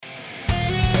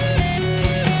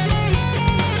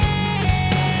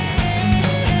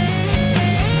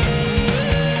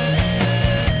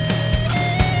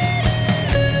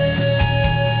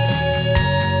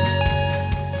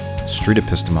street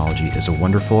epistemology is a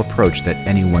wonderful approach that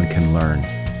anyone can learn.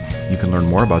 You can learn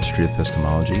more about street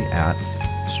epistemology at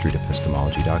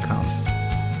streetepistemology.com.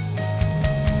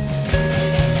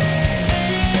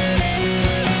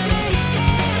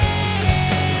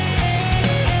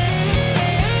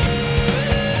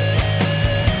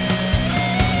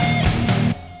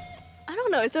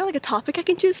 Is there like a topic I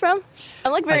can choose from?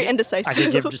 I'm like very indecisive. I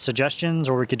could give suggestions,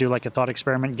 or we could do like a thought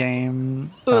experiment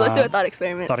game. Ooh, let's do a thought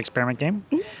experiment. Thought experiment game?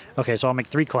 Mm-hmm. Okay, so I'll make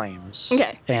 3 claims.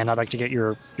 Okay. And I'd like to get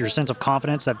your sense of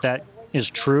confidence that is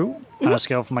true on a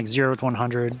scale from like 0 to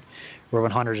 100, where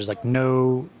 100 is like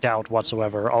no doubt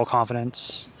whatsoever, all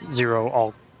confidence,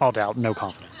 0, all doubt, no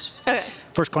confidence. Okay.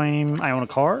 First claim, I own a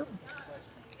car.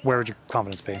 Where would your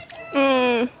confidence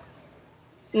be?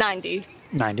 90.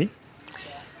 90.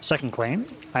 Second claim,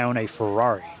 I own a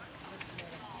Ferrari.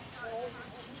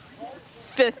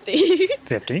 50.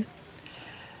 50.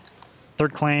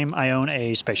 Third claim, I own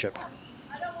a spaceship.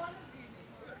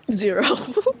 0.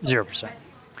 0%.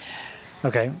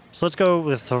 Okay, so let's go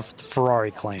with the Ferrari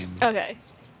claim. Okay.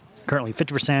 Currently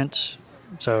 50%,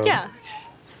 so yeah,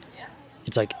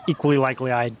 it's like equally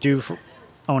likely I do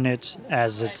own it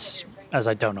as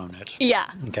I don't own it. Yeah.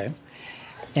 Okay.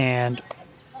 And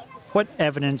what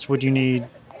evidence would you need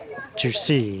to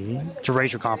see to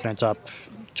raise your confidence up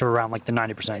to around like the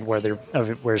 90%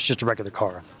 where it's just a regular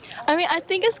car? I mean, I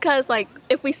think it's because like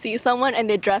if we see someone and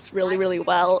they dress really, really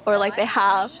well, or like they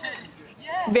have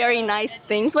very nice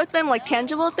things with them, like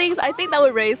tangible things, I think that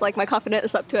would raise like my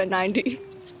confidence up to a 90.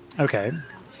 Okay.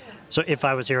 So if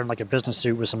I was here in like a business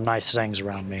suit with some nice things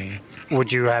around me,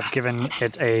 would you have given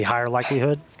it a higher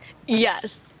likelihood?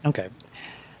 Yes. Okay.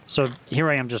 So here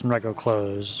I am just in regular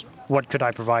clothes. What could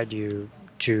I provide you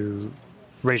to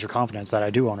raise your confidence that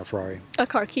I do own a Ferrari? A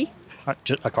car key.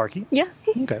 A car key? Yeah.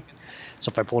 Okay.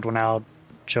 So if I pulled one out,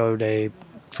 showed a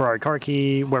Ferrari car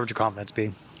key, where would your confidence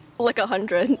be? Like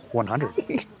 100.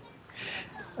 100.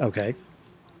 Okay.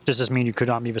 Does this mean you could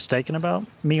not be mistaken about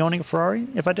me owning a Ferrari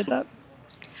if I did that?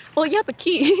 Well, you have a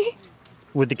key.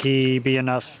 Would the key be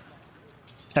enough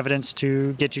evidence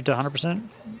to get you to 100%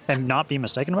 and not be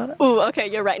mistaken about it? Ooh, okay,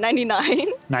 you're right. 99.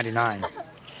 99.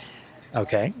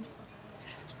 Okay.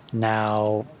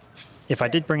 Now, if I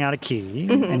did bring out a key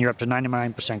and you're up to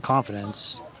 99%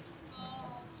 confidence,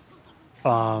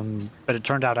 but it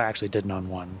turned out I actually didn't own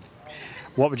one,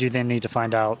 what would you then need to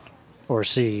find out or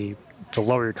see to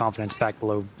lower your confidence back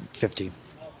below 50?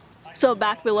 So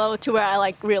back below to where I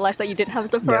like realized that you didn't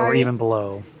have the Ferrari? Yeah, or even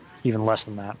below, even less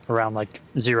than that, around like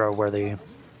 0 where the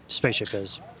spaceship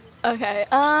is. Okay,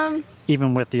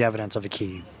 Even with the evidence of a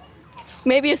key.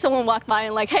 maybe if someone walked by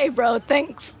and like, hey bro,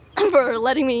 thanks for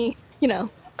letting me,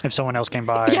 If someone else came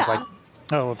by and was like,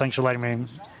 oh, well, thanks for letting me.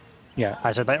 Yeah,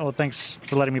 I said, well, thanks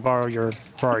for letting me borrow your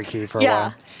Ferrari key for a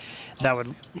while. That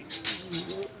would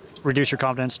reduce your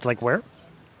confidence to like where?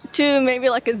 To maybe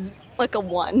like a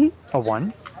 1. A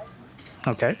 1?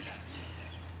 Okay.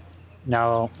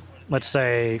 Now, let's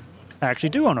say I actually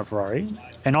do own a Ferrari,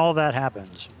 and all that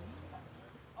happens.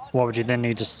 What would you then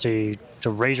need to see to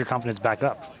raise your confidence back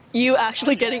up? You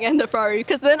actually getting in the Ferrari,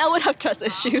 because then I would have trust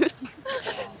issues.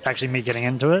 Actually, me getting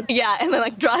into it? Yeah, and then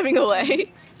like driving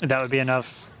away. That would be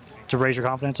enough to raise your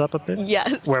confidence up a bit?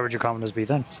 Yes. Where would your confidence be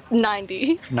then?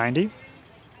 90. 90?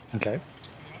 Okay.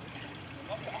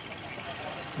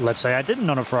 Let's say I didn't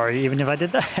own a Ferrari, even if I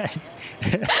did that.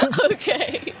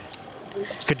 Okay.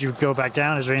 Could you go back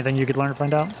down? Is there anything you could learn to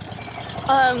find out?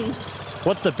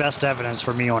 What's the best evidence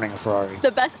for me owning a Ferrari?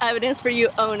 The best evidence for you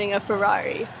owning a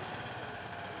Ferrari.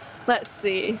 Let's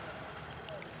see.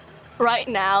 Right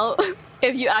now,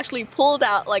 if you actually pulled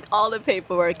out like all the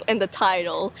paperwork and the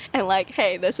title and like,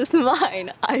 hey, this is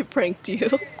mine, I pranked you.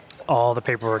 All the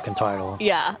paperwork and title.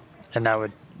 Yeah. And that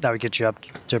would get you up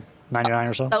to 99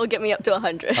 or so? That would get me up to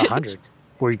 100. 100?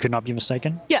 Where you could not be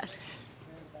mistaken? Yes.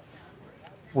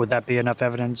 Would that be enough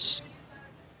evidence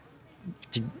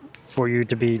for you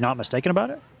to be not mistaken about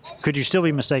it? Could you still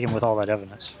be mistaken with all that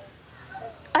evidence?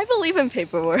 I believe in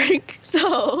paperwork,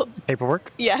 so...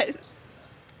 Paperwork? Yes.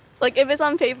 Like, if it's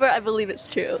on paper, I believe it's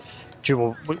true.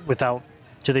 True, without,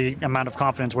 to the amount of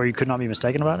confidence where you could not be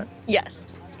mistaken about it? Yes.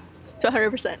 To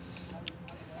 100%.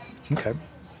 Okay.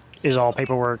 Is all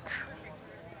paperwork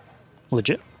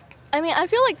legit? I mean, I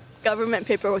feel like government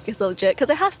paperwork is legit, because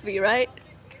it has to be, right?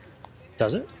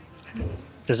 Does it?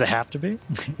 Does it have to be?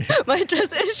 My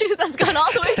trust issues has gone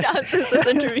all the way down since this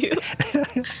interview.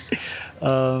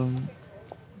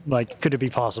 Like, could it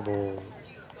be possible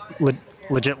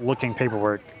legit looking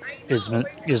paperwork is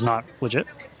not legit?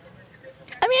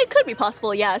 I mean, it could be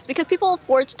possible, yes, because people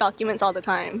forge documents all the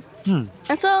time. And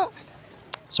so,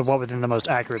 So what would then the most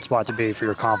accurate spot to be for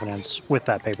your confidence with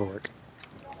that paperwork?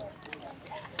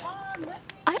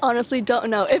 I honestly don't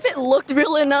know. If it looked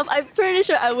real enough, I'm pretty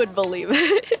sure I would believe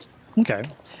it. Okay.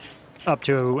 Up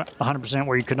to 100%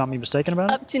 where you could not be mistaken about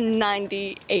it? Up to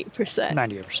 98%.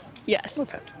 98%. Yes.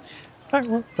 Okay. All right,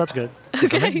 well, that's good. Good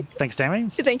for Okay. me. Thanks, Tammy.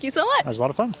 Thank you so much. That was a lot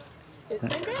of fun. It's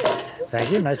been great.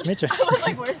 Thank you. Nice to meet you. I was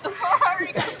like, where's the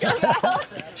Ferrari going out?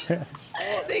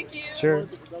 Thank you. Sure.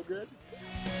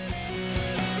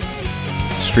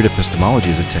 Street epistemology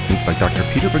is a technique by Dr.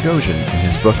 Peter Boghossian in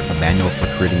his book A Manual for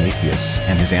Creating Atheists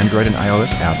and his Android and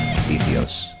iOS app,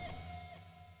 Atheos.